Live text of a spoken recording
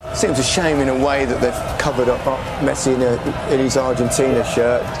seems a shame in a way that they've covered up Messi in his Argentina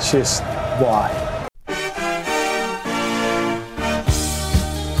shirt. Just why?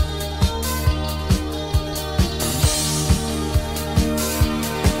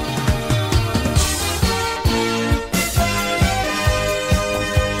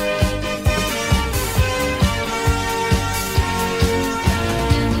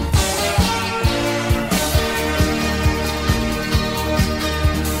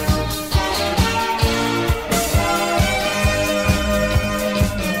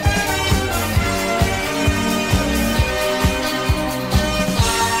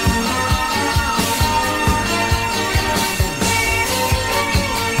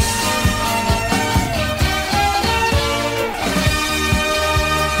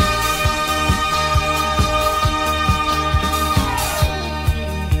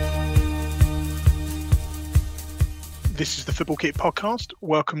 This is the Football Kit Podcast.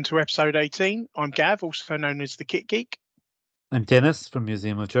 Welcome to episode 18. I'm Gav, also known as the Kit Geek. I'm Dennis from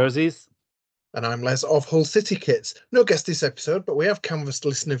Museum of Jerseys. And I'm Les of Hull City Kits. No guest this episode, but we have canvassed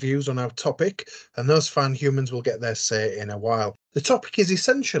listener views on our topic, and those fan humans will get their say in a while. The topic is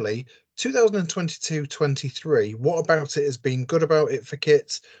essentially 2022-23. What about it has been good about it for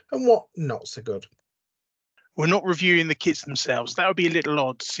kits, and what not so good? We're not reviewing the kits themselves. That would be a little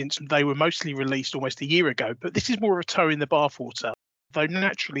odd since they were mostly released almost a year ago, but this is more of a toe in the bathwater, though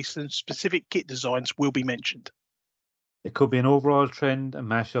naturally some specific kit designs will be mentioned. It could be an overall trend, a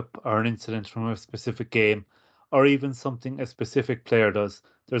mashup, or an incident from a specific game, or even something a specific player does.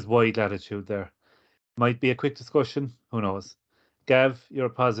 There's wide latitude there. Might be a quick discussion, who knows. Gav, you're a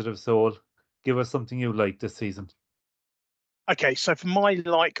positive soul. Give us something you like this season. Okay, so for my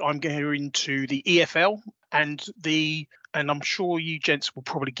I'm going to the EFL and I'm sure you gents will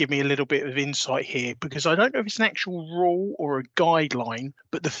probably give me a little bit of insight here because I don't know if it's an actual rule or a guideline,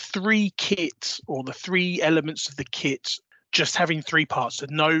 but the three kits or the three elements of the kit just having three parts, so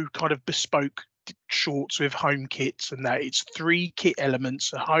no kind of bespoke shorts with home kits and that. It's three kit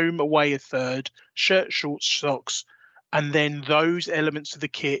elements: a home, away, a third, shirt, shorts, socks. And then those elements of the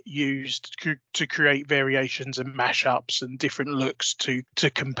kit used to create variations and mashups and different looks to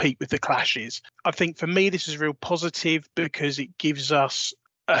compete with the clashes. I think for me, this is real positive because it gives us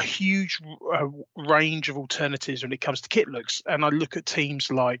a huge range of alternatives when it comes to kit looks. And I look at teams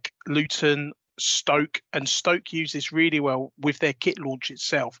like Luton, Stoke, and Stoke use this really well with their kit launch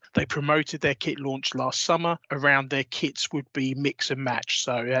itself. They promoted their kit launch last summer around their kits would be mix and match.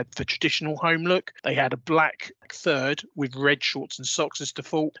 So they had the traditional home look, they had a black third with red shorts and socks as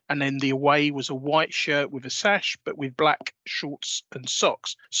default, and then the away was a white shirt with a sash but with black shorts and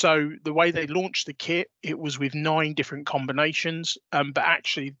socks. So the way they launched the kit, it was with 9 different combinations, but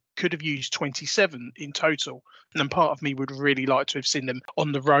actually could have used 27 in total. And then part of me would really like to have seen them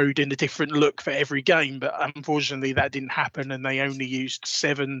on the road in a different look for every game. But unfortunately, that didn't happen. And they only used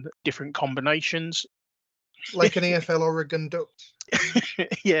 7 different combinations. Like an EFL Oregon Duck.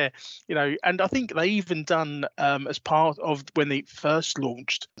 Yeah, and I think they even done as part of when they first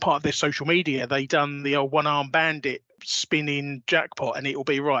launched, part of their social media, they done the old one-arm bandit spinning jackpot, and it'll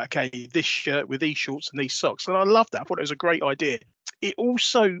be right, okay, this shirt with these shorts and these socks. And I love that. I thought it was a great idea. It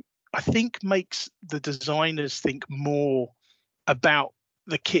also, I think, makes the designers think more about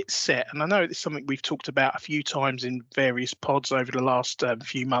the kit set. And I know it's something we've talked about a few times in various pods over the last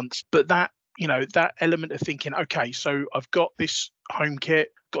few months, but that element of thinking, okay, so I've got this home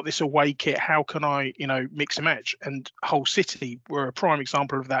kit, got this away kit, how can I, mix and match? And Hull City were a prime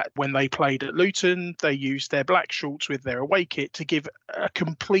example of that. When they played at Luton, they used their black shorts with their away kit to give a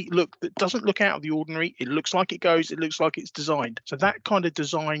complete look that doesn't look out of the ordinary. It looks like it goes, it looks like it's designed. So that kind of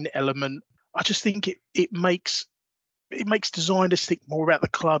design element, I just think it makes designers think more about the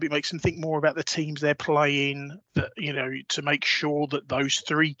club. It makes them think more about the teams they're playing, that, to make sure that those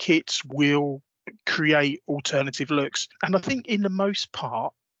 3 kits will create alternative looks. And I think in the most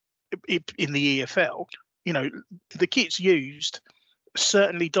part, in the EFL, the kits used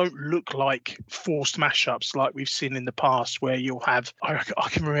certainly don't look like forced mashups like we've seen in the past, where you'll have, I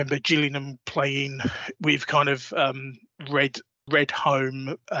can remember Gillingham playing with kind of red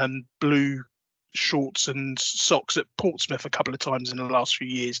home and blue shorts and socks at Portsmouth a couple of times in the last few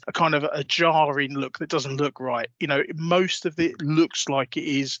years. A kind of a jarring look that doesn't look right. Most of it looks like it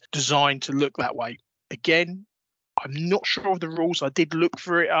is designed to look that way. Again, I'm not sure of the rules. I did look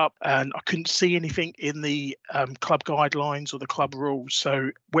for it up and I couldn't see anything in the club guidelines or the club rules.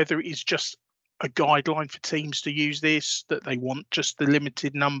 So whether it is just a guideline for teams to use this, that they want just the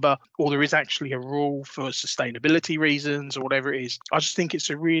limited number, or there is actually a rule for sustainability reasons or whatever it is, I just think it's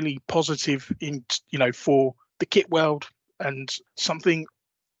a really positive for the kit world and something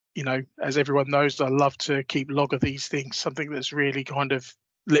as everyone knows, I love to keep log of these things. Something that's really kind of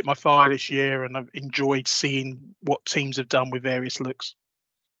lit my fire this year, and I've enjoyed seeing what teams have done with various looks.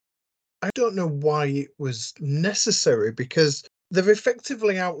 I don't know why it was necessary, because they've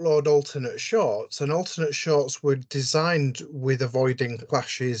effectively outlawed alternate shorts, and alternate shorts were designed with avoiding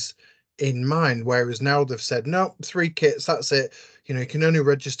clashes in mind, whereas now they've said, no, 3 kits, that's it. You can only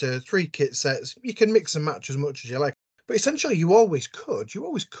register 3 kit sets. You can mix and match as much as you like. But essentially, you always could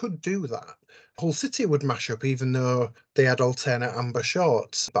do that. Hull City would mash up, even though they had alternate amber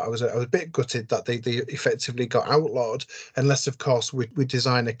shorts. But I was a bit gutted that they effectively got outlawed, unless, of course, we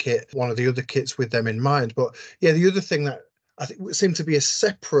design a kit, one of the other kits, with them in mind. But yeah, the other thing that I think seemed to be a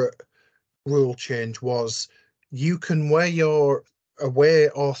separate rule change was you can wear your away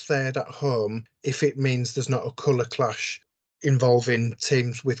or third at home if it means there's not a colour clash involving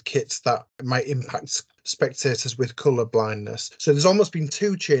teams with kits that might impact spectators with colour blindness. So there's almost been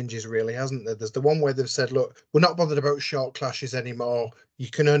 2 changes, really, hasn't there? There's the one where they've said, look, we're not bothered about short clashes anymore.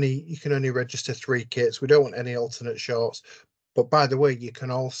 You can only register 3 kits. We don't want any alternate shorts. But by the way, you can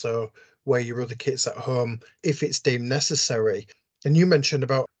also wear your other kits at home if it's deemed necessary. And you mentioned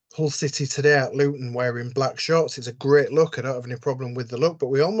about Hull City today at Luton wearing black shorts. It's a great look. I don't have any problem with the look, but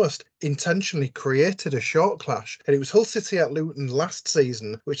we almost intentionally created a short clash. And it was Hull City at Luton last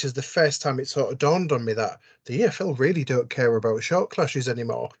season, which is the first time it sort of dawned on me that the EFL really don't care about short clashes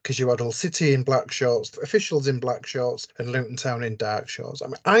anymore, because you had Hull City in black shorts, officials in black shorts, and Luton Town in dark shorts. I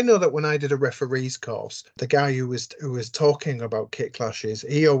mean, I know that when I did a referees course, the guy who was talking about kit clashes,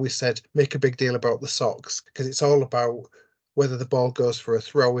 he always said, make a big deal about the socks, because it's all about whether the ball goes for a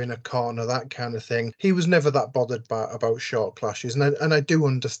throw in, a corner, that kind of thing. He was never that bothered about short clashes, and I do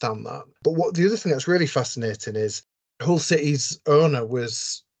understand that. But what the other thing that's really fascinating is Hull City's owner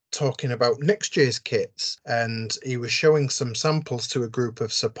was talking about next year's kits, and he was showing some samples to a group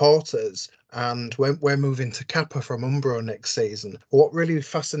of supporters. And we're moving to Kappa from Umbro next season. What really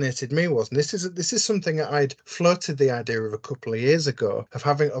fascinated me was, and this is something that I'd floated the idea of a couple of years ago,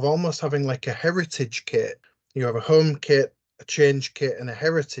 of almost having like a heritage kit. You have a home kit, a change kit, and a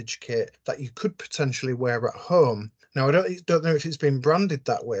heritage kit that you could potentially wear at home. Now, I don't know if it's been branded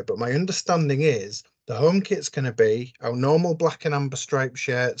that way, but my understanding is the home kit's going to be our normal black and amber striped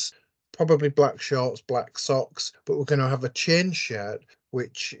shirts, probably black shorts, black socks, but we're going to have a change shirt,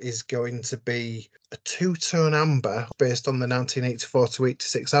 which is going to be a 2-tone amber based on the 1984 to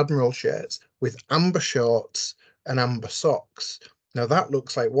 86 Admiral shirts, with amber shorts and amber socks. Now, that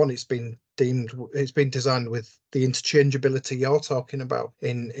looks like one, it's been designed with the interchangeability you're talking about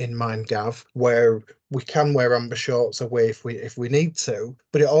in mind, Gav, where we can wear amber shorts away if we need to,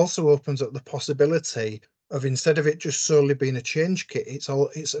 but it also opens up the possibility of, instead of it just solely being a change kit,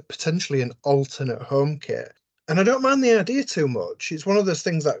 it's potentially an alternate home kit. And I don't mind the idea too much. It's one of those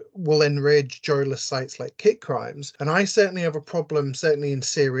things that will enrage joyless sites like Kit Crimes. And I certainly have a problem, certainly in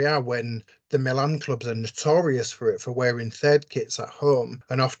Serie A, when the Milan clubs are notorious for wearing third kits at home,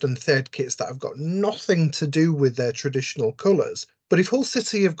 and often third kits that have got nothing to do with their traditional colours. But if Hull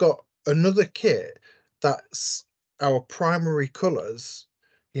City have got another kit that's our primary colours,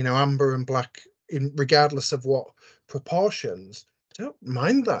 amber and black, regardless of what proportions, I don't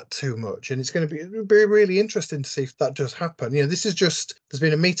mind that too much, and it'll be really interesting to see if that does happen. There's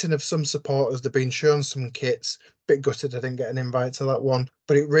been a meeting of some supporters, they've been shown some kits. Bit gutted I didn't get an invite to that one,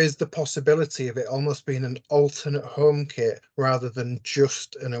 but it raised the possibility of it almost being an alternate home kit rather than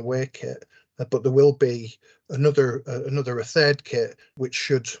just an away kit. But there will be a third kit, which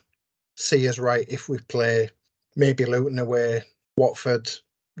should see us right if we play maybe Luton away, Watford,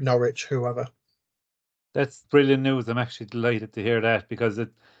 Norwich, whoever. That's brilliant news. I'm actually delighted to hear that, because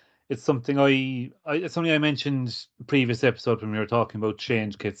it's something it's something I mentioned previous episode when we were talking about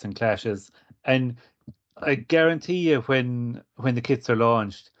change kits and clashes. And I guarantee you, when the kits are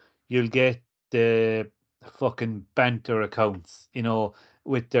launched, you'll get the fucking banter accounts,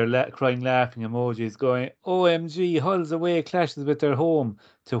 with their crying, laughing emojis going, OMG, Hull's away clashes with their home,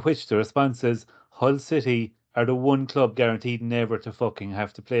 to which the response is, Hull City are the one club guaranteed never to fucking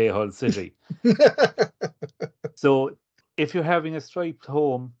have to play Hull City. So if you're having a striped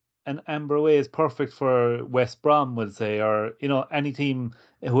home, and amber away is perfect for West Brom, we'll say, or any team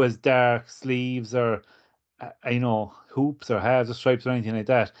who has dark sleeves, or hoops or halves or stripes or anything like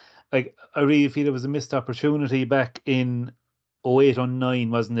that. Like, I really feel it was a missed opportunity back in 08-09,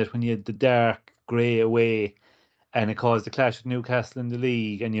 wasn't it, when you had the dark grey away, and it caused a clash with Newcastle in the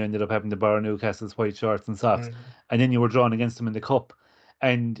league, and you ended up having to borrow Newcastle's white shorts and socks, and then you were drawn against them in the cup,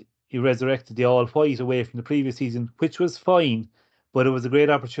 and you resurrected the all-white away from the previous season, which was fine, but it was a great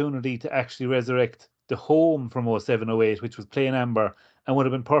opportunity to actually resurrect the home from 07-08, which was plain amber, and would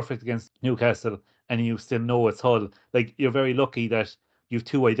have been perfect against Newcastle, and you still know it's Hull. Like, you're very lucky that you've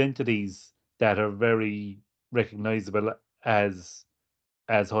two identities that are very recognisable as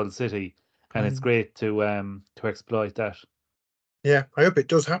Hull City, and it's great to exploit that. Yeah, I hope it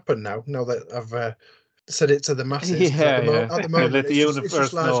does happen now. Now that I've said it to the masses, 'cause at the moment Let the it's just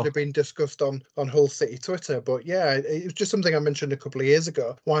universe largely know. been discussed on Hull City Twitter. But yeah, it was just something I mentioned a couple of years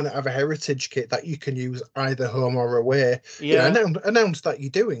ago. Why not have a heritage kit that you can use either home or away? Yeah, Announce that you're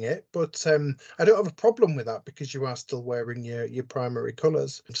doing it, but I don't have a problem with that because you are still wearing your primary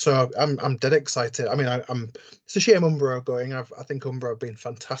colours. So I'm dead excited. I mean, it's a shame Umbro are going. I think Umbro have been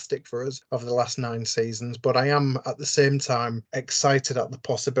fantastic for us over the last 9 seasons, but I am at the same time excited at the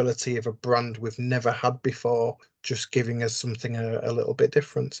possibility of a brand we've never had before just giving us something a little bit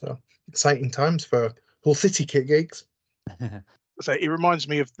different. So exciting times for Hull City kit geeks. So it reminds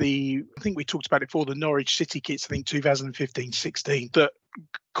me of I think we talked about it before, the Norwich City kits, I think 2015-16, that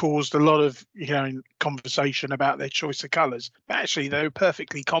caused a lot of conversation about their choice of colours. But actually, they were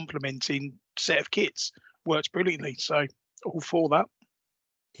perfectly complementing set of kits. Works brilliantly. So all for that.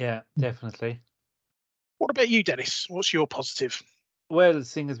 Yeah, definitely. What about you, Dennis? What's your positive? Well,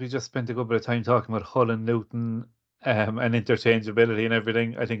 seeing as we just spent a good bit of time talking about Hull and Luton and interchangeability and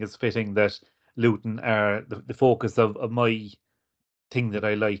everything, I think it's fitting that Luton are the focus of my thing that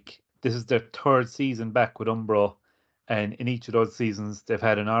I like. This is their 3rd season back with Umbro, and in each of those seasons they've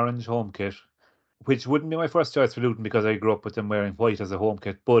had an orange home kit, which wouldn't be my first choice for Luton because I grew up with them wearing white as a home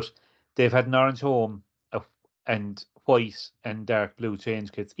kit, but they've had an orange home and white and dark blue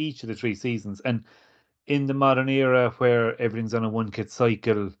change kits each of the 3 seasons. And in the modern era where everything's on a 1 kit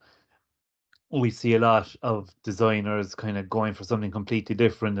cycle, we see a lot of designers kind of going for something completely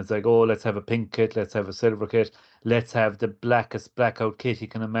different. It's like, oh, let's have a pink kit, let's have a silver kit, let's have the blackest blackout kit you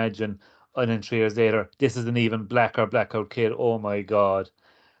can imagine. And then 3 years later, this is an even blacker blackout kit. Oh my God.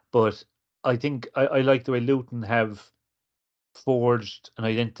 But I think I like the way Luton have forged an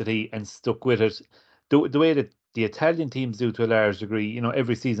identity and stuck with it. The way that the Italian teams do to a large degree,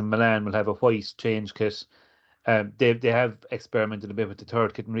 every season Milan will have a white change kit. They have experimented a bit with the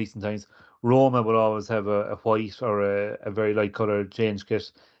 3rd kit in recent times. Roma will always have a white or a very light coloured change kit,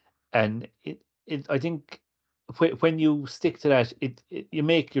 and I think when you stick to that, you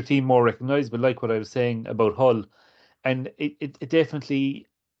make your team more recognisable. Like what I was saying about Hull, and it definitely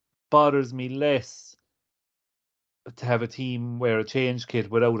bothers me less to have a team wear a change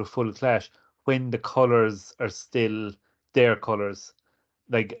kit without a full clash when the colours are still their colours.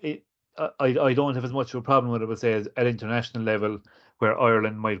 Like, I don't have as much of a problem with it, I would say, as at international level, where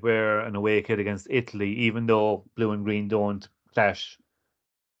Ireland might wear an away kit against Italy, even though blue and green don't clash,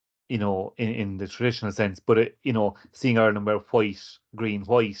 in the traditional sense. But seeing Ireland wear white, green,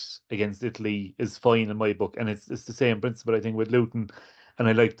 white against Italy is fine in my book, and it's the same principle, I think, with Luton. And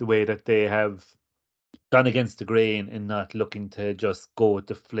I like the way that they have gone against the grain in not looking to just go with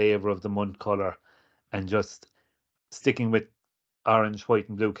the flavour of the month colour and just sticking with orange, white,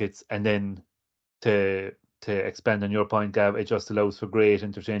 and blue kits, and then to expand on your point, Gav, it just allows for great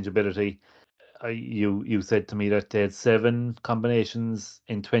interchangeability. You said to me that they had 7 combinations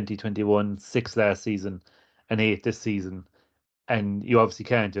in 2021, 6 last season, and 8 this season, and you obviously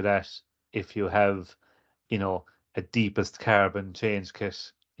can't do that if you have, a deepest carbon change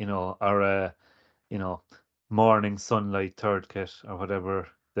kit, or a, morning sunlight 3rd kit, or whatever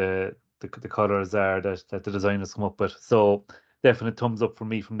the colours are that the designers come up with. So definite thumbs up for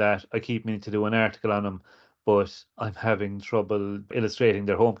me from that. I keep meaning to do an article on them, but I'm having trouble illustrating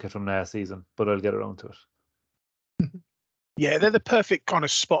their home kit from last season, but I'll get around to it. Yeah, they're the perfect kind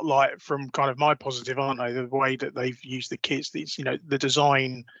of spotlight from kind of my positive, aren't they? The way that they've used the kits, the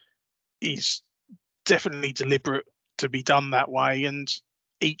design is definitely deliberate to be done that way, and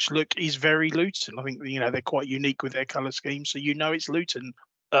each look is very Luton. I think they're quite unique with their colour scheme, so it's Luton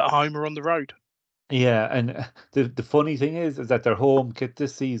at home or on the road. Yeah, and the funny thing is that their home kit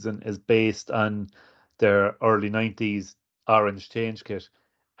this season is based on their early 90s orange change kit.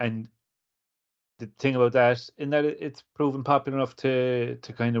 And the thing about that, in that it's proven popular enough to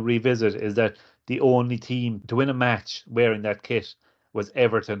kind of revisit, is that the only team to win a match wearing that kit was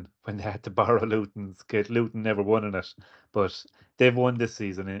Everton when they had to borrow Luton's kit. Luton never won in it, but they've won this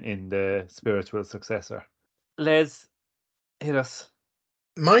season in the spiritual successor. Les, hit us.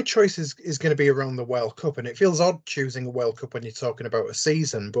 My choice is going to be around the World Cup, and it feels odd choosing a World Cup when you're talking about a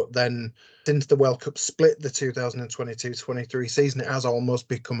season, but then since the World Cup split the 2022-23 season, it has almost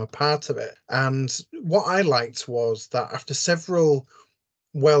become a part of it. And what I liked was that after several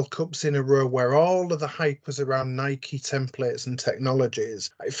World Cups in a row where all of the hype was around Nike templates and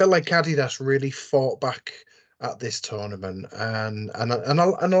technologies, it felt like Adidas really fought back at this tournament, and I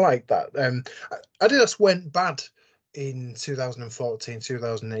like that. Adidas went bad in 2014,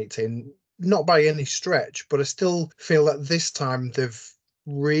 2018, not by any stretch, but I still feel that this time they've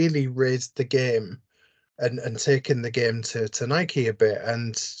really raised the game and taken the game to Nike a bit.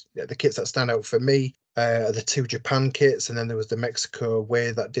 And the kits that stand out for me are the 2 Japan kits, and then there was the Mexico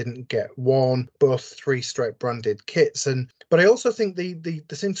away that didn't get worn, both 3 Stripe branded kits. But I also think they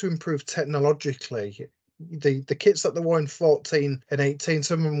seem to improve technologically. The kits that they wore in 14 and 18,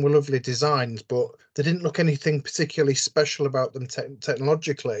 some of them were lovely designs, but they didn't look anything particularly special about them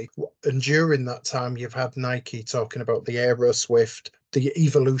technologically. And during that time, you've had Nike talking about the Aero Swift, the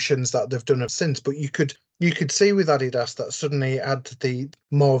evolutions that they've done since. But you could see with Adidas that suddenly it had the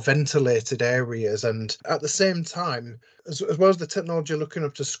more ventilated areas, and at the same time, as well as the technology looking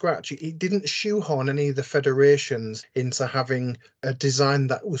up to scratch, it didn't shoehorn any of the federations into having a design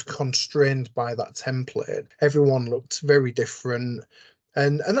that was constrained by that template. Everyone looked very different.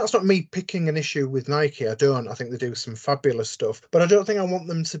 And that's not me picking an issue with Nike. I think they do some fabulous stuff, but I don't think I want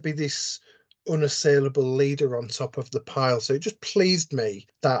them to be this unassailable leader on top of the pile. So it just pleased me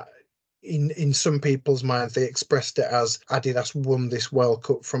that in some people's minds they expressed it as Adidas won this World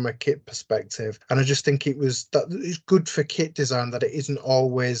Cup from a kit perspective, and I just think it's good for kit design that it isn't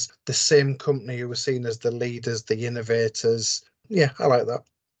always the same company who are seen as the leaders, the innovators. Yeah, I like that.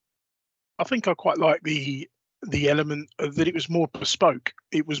 I think I quite like the element of that it was more bespoke.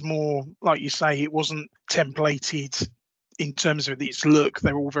 It was more, like you say, it wasn't templated in terms of its look.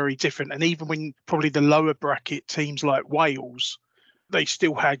 They're all very different, and even when probably the lower bracket teams like Wales, they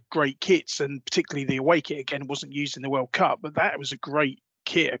still had great kits, and particularly the away kit again wasn't used in the World Cup, but that was a great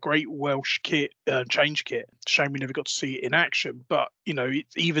kit, a great Welsh kit, change kit. Shame we never got to see it in action, but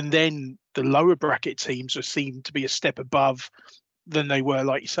even then the lower bracket teams seemed to be a step above than they were,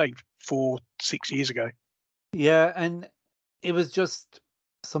 like you say, 4-6 years ago. Yeah, and it was just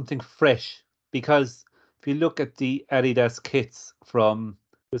something fresh, because if you look at the Adidas kits from,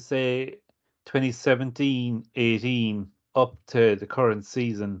 let's say, 2017-18 up to the current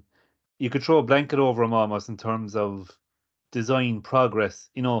season, you could throw a blanket over them almost in terms of design progress.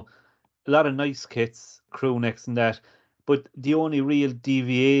 A lot of nice kits, crew necks and that, but the only real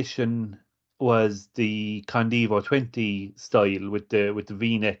deviation was the Condivo 20 style with the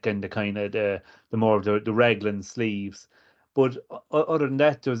V-neck and the kind of the more of the raglan sleeves. But other than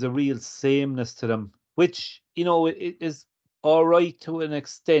that, there was a real sameness to them, which it is all right to an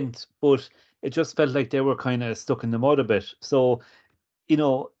extent, but it just felt like they were kind of stuck in the mud a bit. So,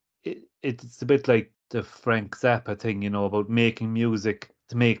 it's a bit like the Frank Zappa thing, about making music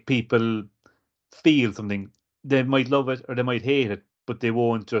to make people feel something. They might love it or they might hate it, but they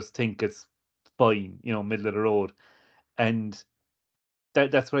won't just think it's fine, middle of the road. And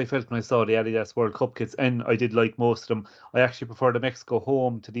that's what I felt when I saw the Adidas World Cup kits, and I did like most of them. I actually prefer the Mexico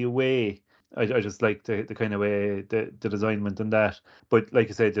home to the away. I just like the kind of way the designment and that. But like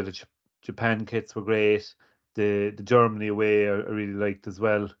I said, the Japan kits were great. The Germany away I really liked as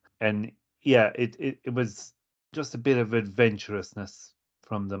well. And yeah, it was just a bit of adventurousness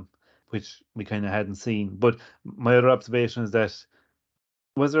from them, which we kind of hadn't seen. But my other observation is that,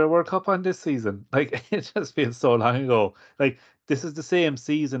 was there a World Cup on this season? Like, it just feels so long ago. Like, this is the same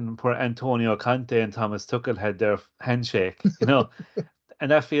season where Antonio Conte and Thomas Tuchel had their handshake, and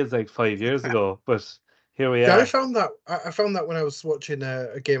that feels like 5 years ago. But here we are. I found that when I was watching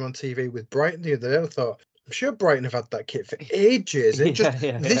a game on TV with Brighton the other day. I thought, I'm sure Brighton have had that kit for ages.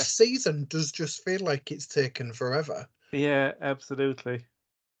 This season does just feel like it's taken forever. Yeah, absolutely.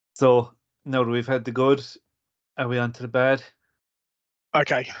 So now that we've had the good, are we on to the bad?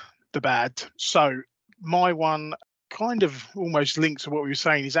 Okay, the bad. So my one kind of almost linked to what we were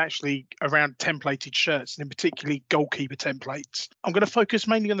saying is actually around templated shirts, and in particularly goalkeeper templates. I'm going to focus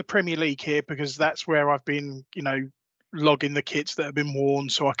mainly on the Premier League here, because that's where I've been, logging the kits that have been worn,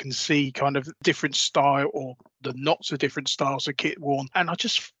 so I can see kind of different style or the not so different styles of kit worn. And I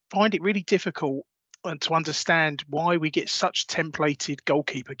just find it really difficult to understand why we get such templated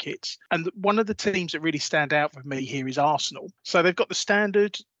goalkeeper kits. And one of the teams that really stand out for me here is Arsenal. So they've got the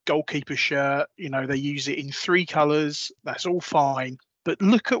standard goalkeeper shirt, they use it in 3 colours, that's all fine. But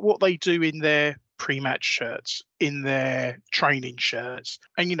look at what they do in their pre-match shirts, in their training shirts.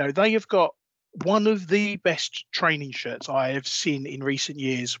 And, they have got one of the best training shirts I have seen in recent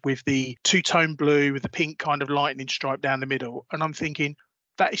years, with the 2-tone blue with the pink kind of lightning stripe down the middle. And I'm thinking,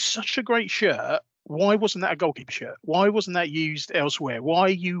 that is such a great shirt. Why wasn't that a goalkeeper shirt? Why wasn't that used elsewhere? Why are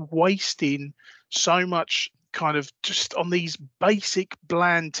you wasting so much kind of just on these basic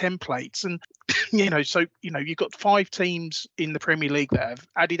bland templates? And, so, you've got 5 teams in the Premier League that have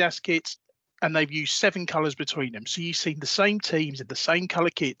Adidas kits. and they've used 7 colours between them. So you've seen the same teams in the same colour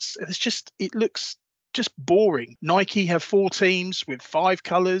kits. And it looks just boring. Nike have 4 teams with 5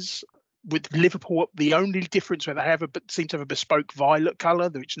 colours. With Liverpool, the only difference where they seem to have a bespoke violet colour,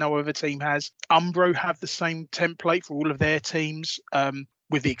 which no other team has. Umbro have the same template for all of their teams,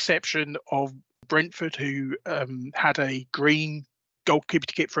 with the exception of Brentford, who had a green goalkeeper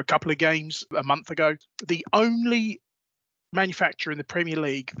kit for a couple of games a month ago. The only manufacturer in the Premier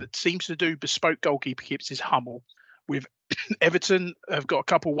League that seems to do bespoke goalkeeper kits is Hummel. With Everton, have got a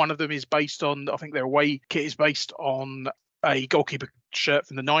couple. One of them is based on, I think their away kit is based on a goalkeeper shirt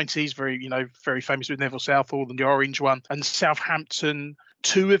from the 90s, very famous with Neville Southall, and the orange one. And Southampton,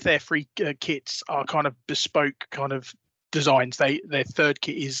 2 of their 3 kits are kind of bespoke kind of designs. Their third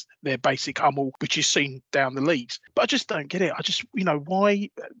kit is their basic Hummel, which is seen down the leagues. But I just don't get it. I just, why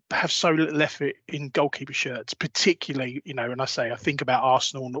have so little effort in goalkeeper shirts, particularly, and I think about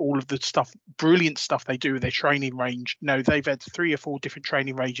Arsenal and all of the stuff, brilliant stuff they do with their training range. They've had 3 or 4 different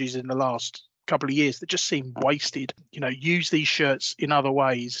training ranges in the last couple of years that just seem wasted. Use these shirts in other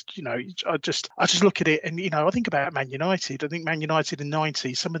ways. I just look at it and I think about Man United. I think Man United in the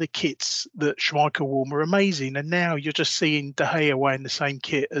 90s, some of the kits that Schmeichel wore were amazing, and now you're just seeing De Gea wearing the same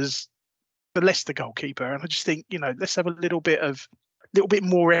kit as the Leicester goalkeeper. And I just think let's have a little bit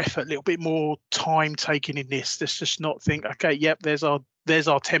more effort, a little bit more time taken in this. Let's just not think, okay, yep, there's our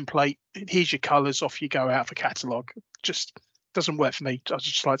template, here's your colours, off you go out of a catalogue. Just doesn't work for me. I'd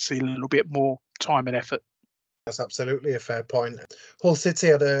just like to see a little bit more time and effort. That's absolutely a fair point. Hull City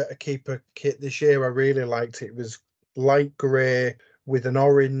had a keeper kit this year. I really liked it. It was light grey with an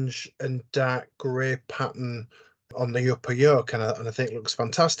orange and dark grey pattern on the upper yoke, and I think it looks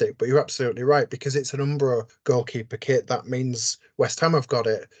fantastic. But you're absolutely right, because it's an Umbro goalkeeper kit. That means West Ham have got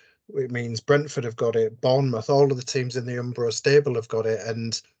it. It means Brentford have got it. Bournemouth, all of the teams in the Umbro stable have got it.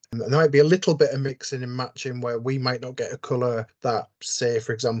 And there might be a little bit of mixing and matching where we might not get a colour that, say,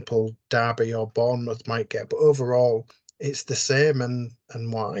 for example, Derby or Bournemouth might get. But overall, it's the same. And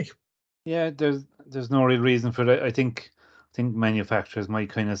why? Yeah, there's no real reason for that. I think manufacturers might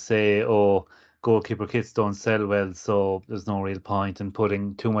kind of say, oh, goalkeeper kits don't sell well, so there's no real point in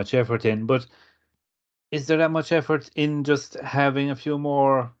putting too much effort in. But is there that much effort in just having a few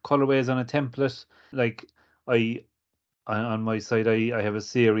more colorways on a template? Like, on my side, I have a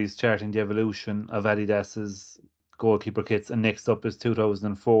series charting the evolution of Adidas's goalkeeper kits, and next up is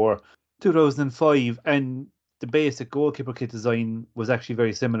 2004, 2005, and the basic goalkeeper kit design was actually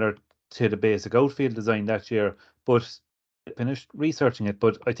very similar to the basic outfield design that year. But I finished researching it,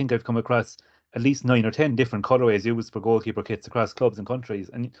 but I think I've come across at least 9 or 10 different colorways used for goalkeeper kits across clubs and countries,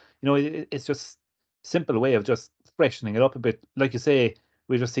 and it's just a simple way of just freshening it up a bit. Like you say,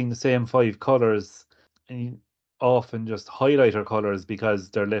 we're just seeing the same 5 colors, and often just highlighter colors because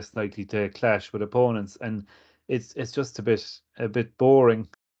they're less likely to clash with opponents, and it's just a bit boring,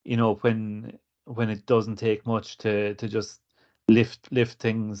 when it doesn't take much to just lift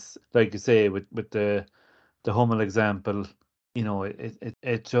things, like you say with the Hummel example.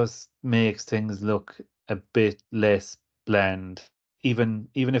 It just makes things look a bit less bland. Even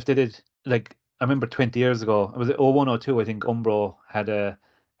if they did, like, I remember 20 years ago, it was 0102, I think Umbro had a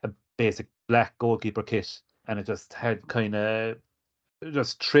basic black goalkeeper kit, and it just had kind of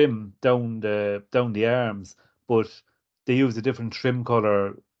just trim down the arms, but they used a different trim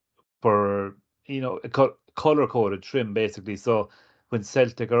color for a color coded trim basically. So when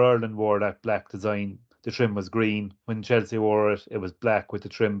Celtic or Ireland wore that black design, the trim was green. When Chelsea wore it, it was black with the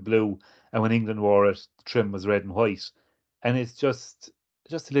trim blue, and when England wore it, the trim was red and white. And it's just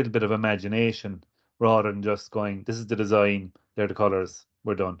a little bit of imagination rather than just going, this is the design, they're the colors,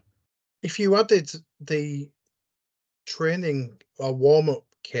 we're done. If you added the training or warm-up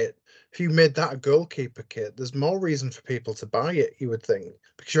kit, if you made that a goalkeeper kit, there's more reason for people to buy it, you would think,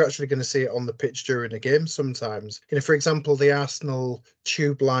 because you're actually going to see it on the pitch during a game sometimes. For example, the Arsenal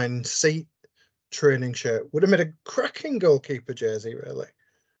tube line seat training shirt would have made a cracking goalkeeper jersey, really.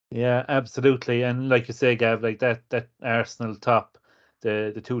 Yeah, absolutely. And like you say, Gav, like that Arsenal top,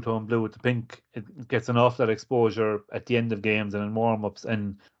 the two-tone blue with the pink, it gets an awful lot of exposure at the end of games and in warm-ups,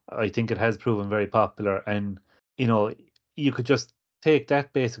 and I think it has proven very popular. And you could just take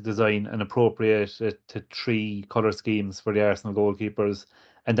that basic design and appropriate it to 3 color schemes for the Arsenal goalkeepers,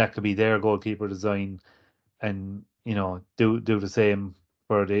 and that could be their goalkeeper design, and do the same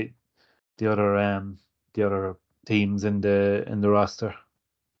for the other teams in the roster.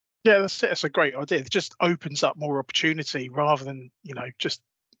 Yeah, that's it. It's a great idea. It just opens up more opportunity rather than just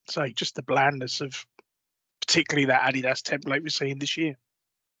the blandness of particularly that Adidas template we're seeing this year.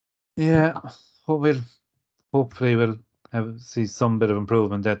 Yeah, hopefully we'll see some bit of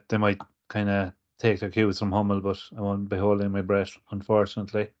improvement, that they might kind of take their cues from Hummel, but I won't be holding my breath,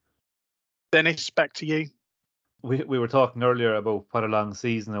 unfortunately. Dennis, back to you. We were talking earlier about what a long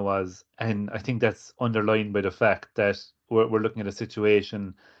season it was, and I think that's underlined by the fact that we're looking at a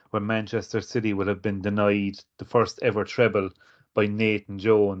situation where Manchester City will have been denied the first ever treble by Nathan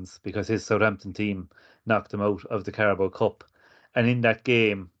Jones because his Southampton team knocked him out of the Carabao Cup. And in that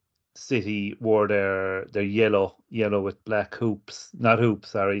game, City wore their yellow with black hoops, not hoops,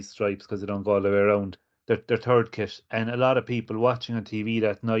 sorry, stripes, because they don't go all the way around. Their third kit, and a lot of people watching on TV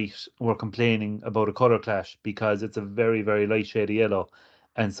that night were complaining about a colour clash because it's a very, very light shade of yellow,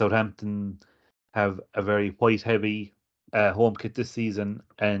 and Southampton have a very white heavy home kit this season,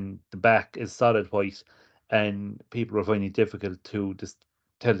 and the back is solid white, and people were finding it difficult to just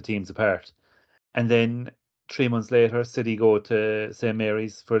tell the teams apart. And then 3 months later, City go to St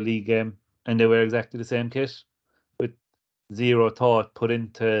Mary's for a league game, and they wear exactly the same kit with zero thought put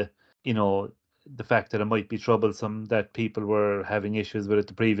into, the fact that it might be troublesome, that people were having issues with it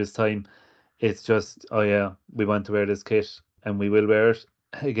the previous time. It's just, oh yeah, we want to wear this kit and we will wear it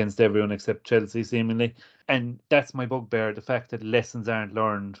against everyone except Chelsea, seemingly. And that's my bugbear, the fact that lessons aren't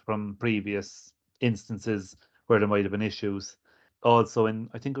learned from previous instances where there might have been issues. Also,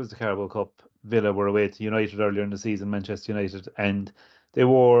 I think it was the Carabao Cup, Villa were away to United earlier in the season, Manchester United, and they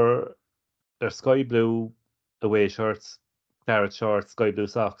wore their sky blue away shirts, claret shorts, sky blue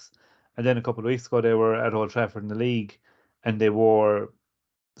socks. And then a couple of weeks ago, they were at Old Trafford in the league, and they wore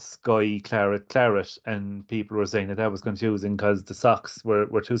sky claret, and people were saying that was confusing because the socks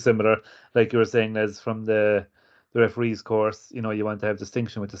were too similar. Like you were saying, as from the referee's course, you want to have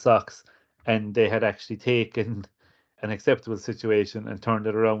distinction with the socks, and they had actually taken an acceptable situation and turned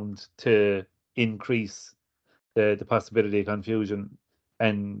it around to increase the possibility of confusion,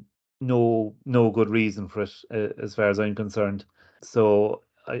 and no good reason for it, as far as I'm concerned. So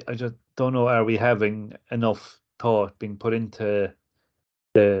I just don't know, are we having enough thought being put into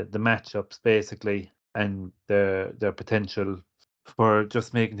the matchups, basically, and their potential for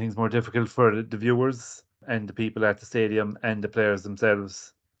just making things more difficult for the viewers and the people at the stadium and the players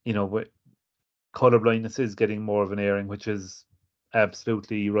themselves. Colour blindness is getting more of an airing, which is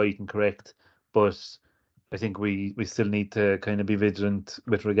absolutely right and correct, but I think we still need to kind of be vigilant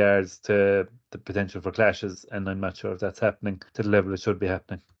with regards to the potential for clashes, and I'm not sure if that's happening to the level it should be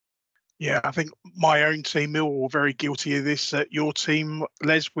happening. Yeah, I think my own team, Millwall, were very guilty of this. Your team,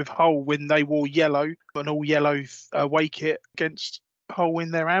 Les, with Hull, when they wore yellow, an all-yellow away kit against Hull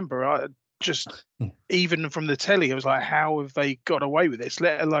in their amber. Even from the telly, I was like, how have they got away with this?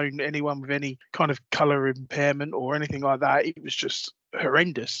 Let alone anyone with any kind of colour impairment or anything like that. It was just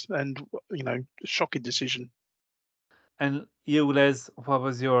horrendous and, shocking decision. And you, Les, what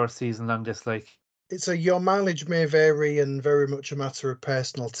was your season-long dislike? It's your mileage may vary and very much a matter of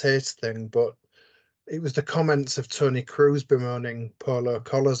personal taste thing, but it was the comments of Tony Cruz bemoaning polo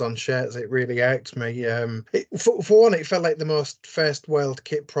collars on shirts. It really irked me. For one, it felt like the most first world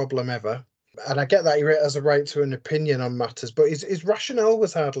kit problem ever. And I get that he has a right to an opinion on matters, but his rationale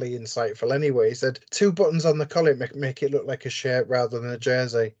was hardly insightful anyway. He said 2 buttons on the collar make it look like a shirt rather than a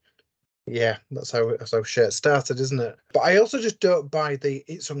jersey. Yeah, that's how shirts started, isn't it? But I also just don't buy the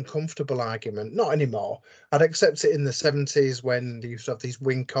it's uncomfortable argument. Not anymore. I'd accept it in the 70s when they used to have these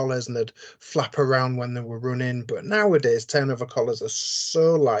wing collars and they'd flap around when they were running. But nowadays, turnover collars are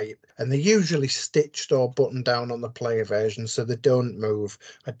so light and they're usually stitched or buttoned down on the player version so they don't move.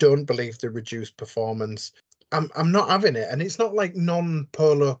 I don't believe they reduce performance. I'm not having it. And it's not like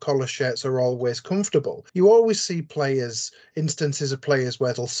non-polo collar shirts are always comfortable. You always see instances of players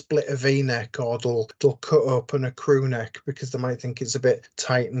where they'll split a V-neck or they'll cut open a crew neck because they might think it's a bit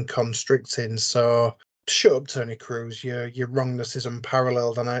tight and constricting. So shut up, Tony Cruz. Your wrongness is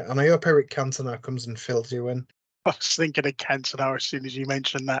unparalleled. And I hope Eric Cantona comes and fills you in. I was thinking of Cantona as soon as you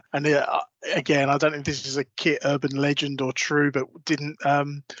mentioned that. And again, I don't know if this is a kit urban legend or true, but didn't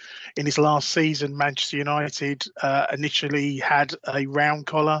in his last season, Manchester United initially had a round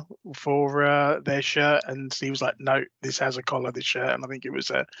collar for their shirt, and he was like, "No, this has a collar, this shirt." And I think it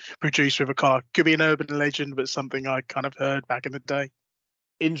was produced with a collar. Could be an urban legend, but something I kind of heard back in the day.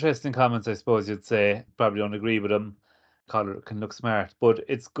 Interesting comments, I suppose you'd say. Probably don't agree with them. Collar can look smart, but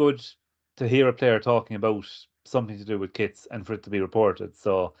it's good to hear a player talking about something to do with kits and for it to be reported.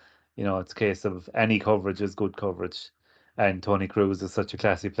 So, it's a case of any coverage is good coverage. And Tony Cruz is such a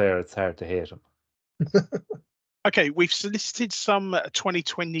classy player, it's hard to hate him. Okay, we've solicited some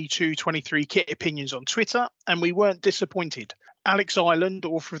 2022-23 kit opinions on Twitter, and we weren't disappointed. Alex Ireland,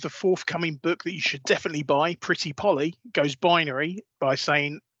 author of the forthcoming book that you should definitely buy, Pretty Polly, goes binary by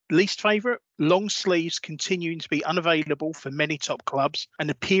saying, Least favourite, long sleeves continuing to be unavailable for many top clubs and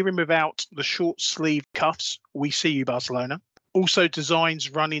appearing without the short sleeve cuffs. We see you, Barcelona. Also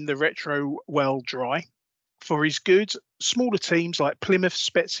designs running the retro well dry. For his good, smaller teams like Plymouth,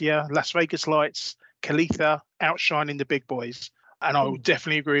 Spezia, Las Vegas Lights, Calitha outshining the big boys. And I would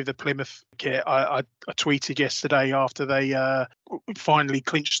definitely agree with the Plymouth kit. I tweeted yesterday after they finally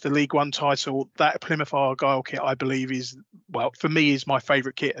clinched the League One title. That Plymouth Argyle kit, I believe, is, well, for me, is my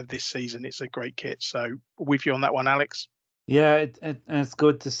favourite kit of this season. It's a great kit. So with you on that one, Alex. Yeah, it's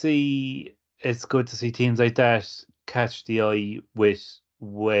good to see. It's good to see teams like that catch the eye with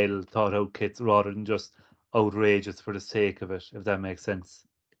well thought out kits rather than just outrageous for the sake of it, if that makes sense.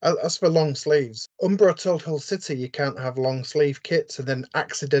 As for long sleeves, Umbro told Hull City you can't have long sleeve kits and then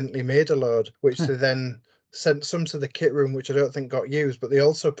accidentally made a load, which they then sent some to the kit room, which I don't think got used, but they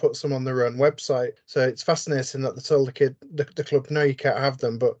also put some on their own website. So it's fascinating that they told the club, no, you can't have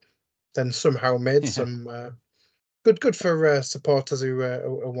them, but then somehow made some. Good for supporters who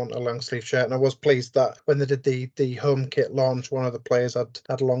want a long sleeve shirt. And I was pleased that when they did the home kit launch, one of the players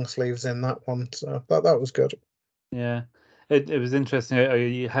had long sleeves in that one. So that was good. Yeah. It was interesting.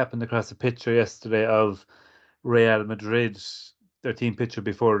 I happened across a picture yesterday of Real Madrid, their team picture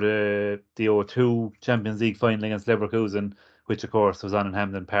before the O2 Champions League final against Leverkusen, which of course was on in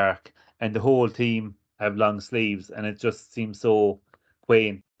Hampden Park, and the whole team have long sleeves, and it just seems so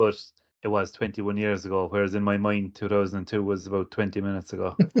quaint. But it was 21 years ago, whereas in my mind, 2002 was about 20 minutes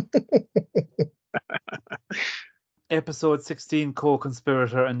ago. Episode 16,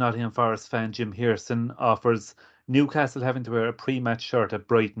 co-conspirator and Nottingham Forest fan Jim Hearson offers Newcastle having to wear a pre-match shirt at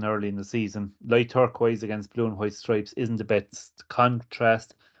Brighton early in the season. Light turquoise against blue and white stripes isn't the best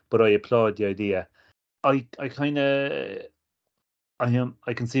contrast, but I applaud the idea. I can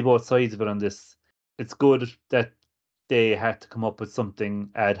see both sides of it on this. It's good that they had to come up with something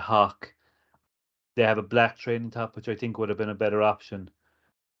ad hoc. They have a black training top, which I think would have been a better option.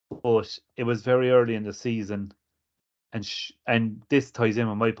 But it was very early in the season, and this ties in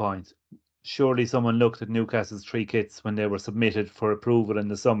with my point. Surely someone looked at Newcastle's 3 kits when they were submitted for approval in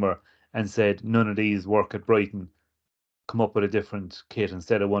the summer and said, none of these work at Brighton. Come up with a different kit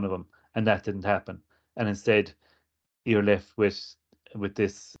instead of one of them. And that didn't happen. And instead, you're left with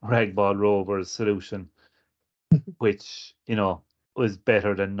this Ragball Rovers solution, which, was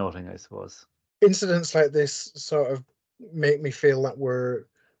better than nothing, I suppose. Incidents like this sort of make me feel that we're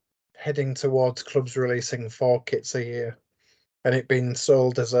heading towards clubs releasing 4 kits a year. And it being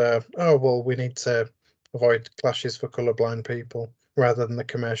sold as we need to avoid clashes for colourblind people rather than the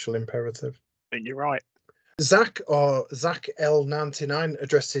commercial imperative. I think you're right. Zach L99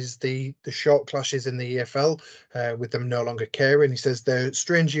 addresses the short clashes in the EFL, with them no longer caring. He says the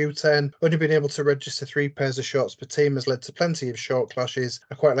strange U-turn, only being able to register 3 pairs of shorts per team, has led to plenty of short clashes.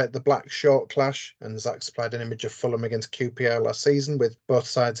 I quite like the black short clash, and Zach supplied an image of Fulham against QPR last season with both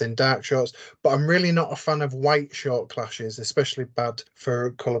sides in dark shorts, but I'm really not a fan of white short clashes, especially bad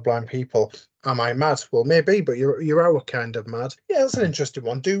for colourblind people. Am I mad? Well, maybe, but you're our kind of mad. Yeah, that's an interesting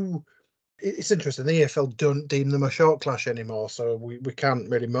one. It's interesting. The EFL don't deem them a short clash anymore, so we can't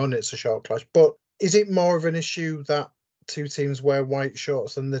really moan it's a short clash. But is it more of an issue that 2 teams wear white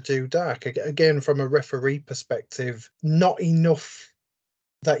shorts than they do dark? Again, from a referee perspective, not enough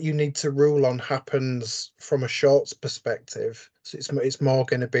that you need to rule on happens from a shorts perspective. So it's more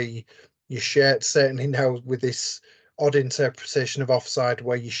going to be your shirt, certainly now with this odd interpretation of offside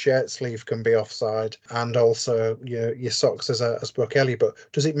where your shirt sleeve can be offside, and also your socks as Buck Ellie. But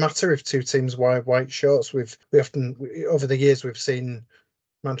does it matter if 2 teams wear white shorts? We often over the years we've seen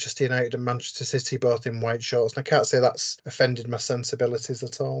Manchester United and Manchester City both in white shorts, and I can't say that's offended my sensibilities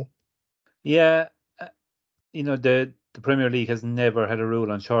at all. Yeah, the Premier League has never had a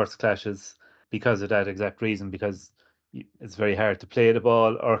rule on shorts clashes because of that exact reason, because it's very hard to play the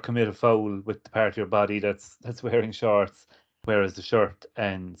ball or commit a foul with the part of your body that's wearing shorts, whereas the shirt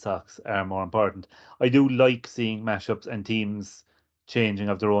and socks are more important. I do like seeing mashups and teams changing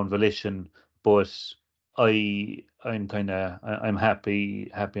of their own volition, but I'm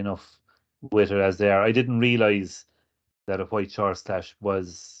happy enough with it as they are. I didn't realise that a white shorts clash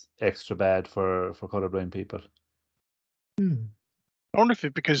was extra bad for colourblind people. I wonder if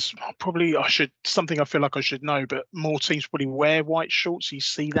because probably something I feel like I should know, but more teams probably wear white shorts. You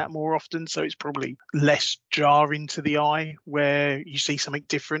see that more often, so it's probably less jarring to the eye where you see something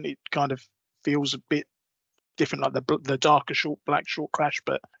different. It kind of feels a bit different, like the darker black short clash.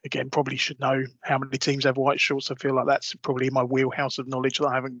 But again, probably should know how many teams have white shorts. I feel like that's probably my wheelhouse of knowledge that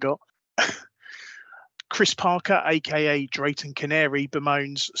I haven't got. Chris Parker, aka Drayton Canary,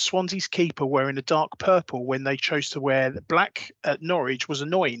 bemoans Swansea's keeper wearing a dark purple when they chose to wear the black at Norwich was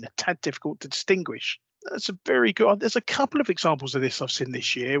annoying, a tad difficult to distinguish. That's a very good. There's a couple of examples of this I've seen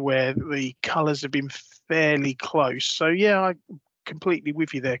this year where the colours have been fairly close. So yeah, I completely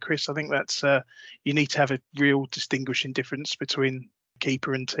with you there, Chris. I think that's you need to have a real distinguishing difference between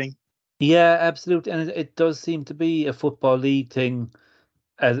keeper and team. Yeah, absolutely, and it does seem to be a football league thing,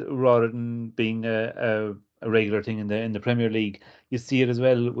 rather than being a regular thing in the Premier League. You see it as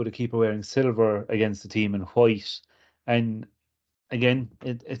well with a keeper wearing silver against a team in white, and again,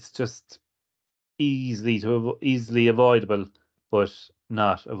 it's just easily avoidable, but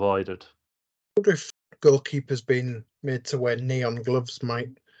not avoided. I wonder if goalkeepers being made to wear neon gloves might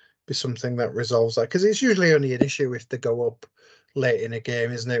be something that resolves that, because it's usually only an issue if they go up late in a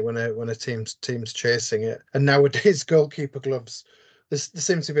game, isn't it? When a team's chasing it, and nowadays goalkeeper gloves, they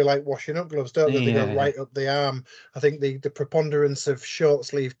seem to be like washing up gloves, don't they? They go right up the arm. I think the preponderance of short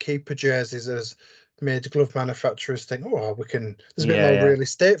sleeve keeper jerseys has made glove manufacturers think, oh, there's a bit more real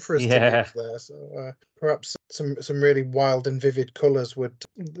estate for us to use there. So perhaps some really wild and vivid colours would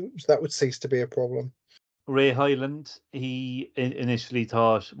cease to be a problem. Ray Hyland, he initially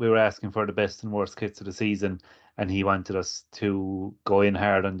thought we were asking for the best and worst kits of the season, and he wanted us to go in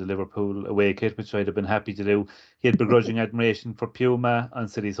hard on the Liverpool away kit, which I'd have been happy to do. He had begrudging admiration for Puma on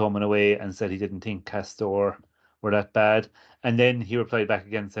City's home and away, and said he didn't think Castore were that bad. And then he replied back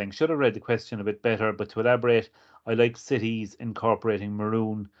again saying, should have read the question a bit better, but to elaborate, I like City's incorporating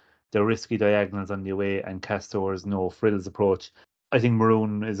maroon, the risky diagonals on the away, and Castore's no frills approach. I think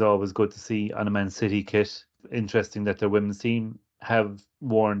maroon is always good to see on a Man City kit. Interesting that their women's team have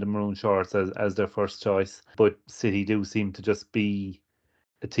worn the maroon shorts as their first choice, but City do seem to just be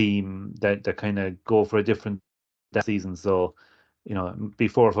a team that kind of go for a different season. So, be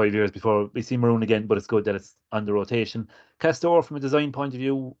 4 or 5 years before we see maroon again, but it's good that it's on the rotation. Castore, from a design point of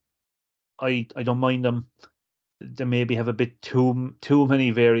view, I don't mind them. They maybe have a bit too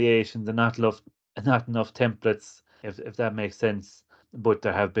many variations and not enough templates, if that makes sense. But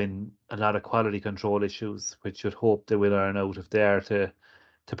there have been a lot of quality control issues, which you'd hope they will iron out if they are to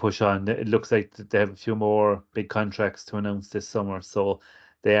push on. It looks like they have a few more big contracts to announce this summer, so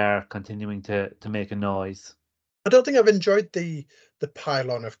they are continuing to make a noise. I don't think I've enjoyed the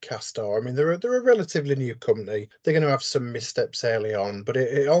pylon of Castore. I mean, they're a relatively new company. They're going to have some missteps early on, but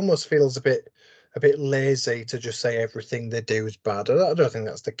it almost feels a bit lazy to just say everything they do is bad. I don't think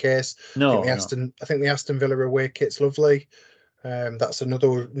that's the case. No, I think the Aston Villa away kit's lovely. That's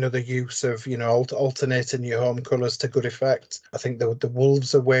another use of alternating your home colours to good effect. I think the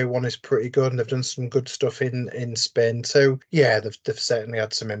Wolves away one is pretty good, and they've done some good stuff in Spain too. Yeah, they've certainly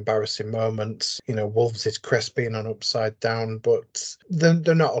had some embarrassing moments. Wolves' crest being on upside down, but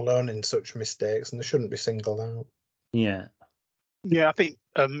they're not alone in such mistakes, and they shouldn't be singled out. Yeah. Yeah, I think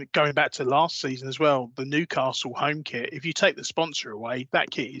going back to last season as well, the Newcastle home kit, if you take the sponsor away,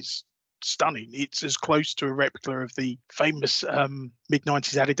 that kit is stunning. It's as close to a replica of the famous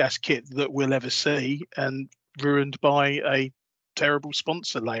mid-90s Adidas kit that we'll ever see, and ruined by a terrible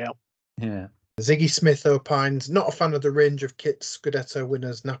sponsor layout. Yeah. Ziggy Smith opines, not a fan of the range of kits Scudetto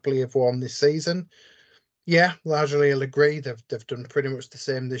winners Napoli have worn this season. Yeah, largely I'll agree. They've done pretty much the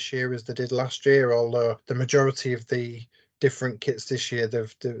same this year as they did last year, although the majority of the different kits this year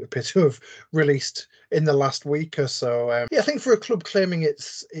they've appear to have released in the last week or so. I think for a club claiming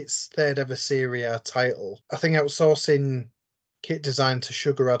its third ever Serie A title, I think outsourcing kit design to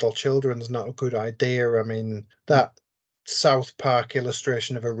sugar-addled children is not a good idea. I mean, that South Park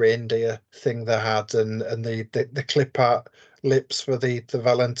illustration of a reindeer thing they had, and the clip art lips for the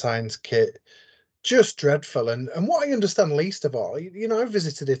Valentine's kit, just dreadful. And what I understand least of all, I've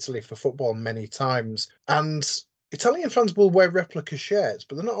visited Italy for football many times, and Italian fans will wear replica shirts,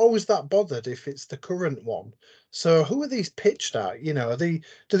 but they're not always that bothered if it's the current one. So who are these pitched at?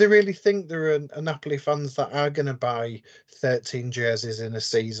 Do they really think there are Napoli fans that are going to buy 13 jerseys in a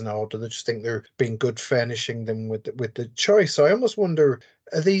season, or do they just think they're being good furnishing them with the choice? So I almost wonder,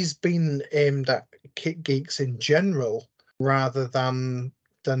 are these being aimed at kit geeks in general rather than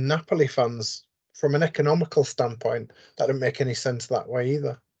Napoli fans? From an economical standpoint, that doesn't make any sense that way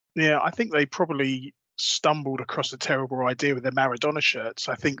either. Yeah, I think they probably stumbled across a terrible idea with their Maradona shirts.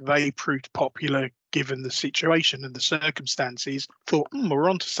 I think they proved popular given the situation and the circumstances. Thought, we're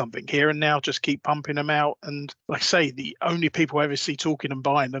onto something here, and now just keep pumping them out. And like I say, the only people I ever see talking and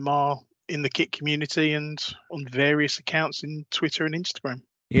buying them are in the kit community and on various accounts in Twitter and Instagram.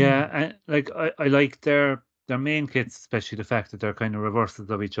 Yeah, I like their main kits, especially the fact that they're kind of reversals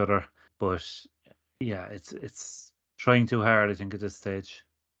of each other. But yeah, it's trying too hard, I think, at this stage.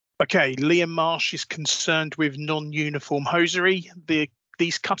 Okay, Liam Marsh is concerned with non-uniform hosiery.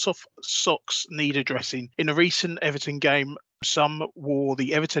 These cut-off socks need addressing. In a recent Everton game, some wore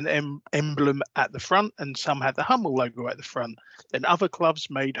the Everton emblem at the front and some had the Hummel logo at the front. Then other clubs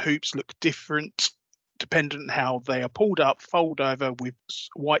made hoops look different dependent on how they are pulled up, fold over with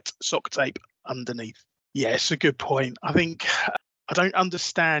white sock tape underneath. Yes, a good point. I think I don't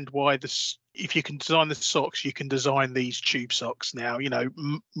understand why if you can design the socks, you can design these tube socks now. You know,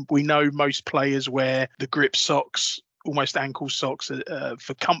 we know most players wear the grip socks, almost ankle socks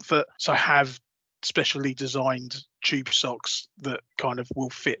for comfort. So have specially designed tube socks that kind of will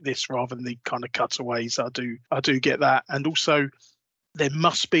fit this rather than the kind of cutaways. I do get that. And also there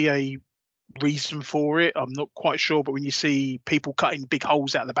must be a reason for it. I'm not quite sure, but when you see people cutting big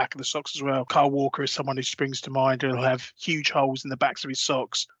holes out the back of the socks as well, Kyle Walker is someone who springs to mind. He'll have huge holes in the backs of his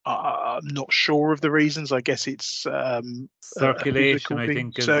socks. I'm not sure of the reasons. I guess it's circulation. I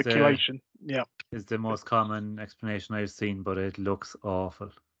think circulation. Is the most common explanation I've seen, but it looks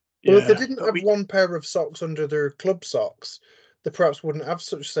awful. Well, if they didn't have one pair of socks under their club socks, they perhaps wouldn't have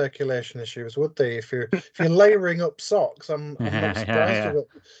such circulation issues, would they? If you're layering up socks, I'm not surprised you've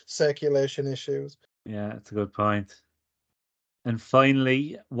got circulation issues. Yeah, that's a good point. And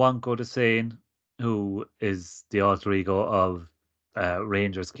finally, Wonko Desain, who is the alter ego of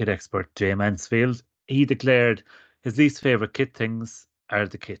Rangers kit expert Jay Mansfield, he declared his least favourite kit things are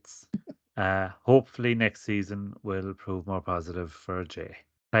the kits. Hopefully next season will prove more positive for Jay.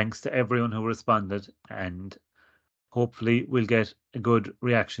 Thanks to everyone who responded, and hopefully we'll get a good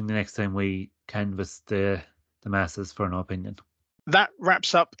reaction the next time we canvass the masses for an opinion. That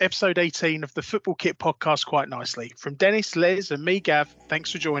wraps up episode 18 of the Football Kit podcast quite nicely. From Dennis, Les and me, Gav,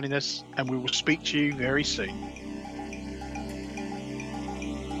 thanks for joining us, and we will speak to you very soon.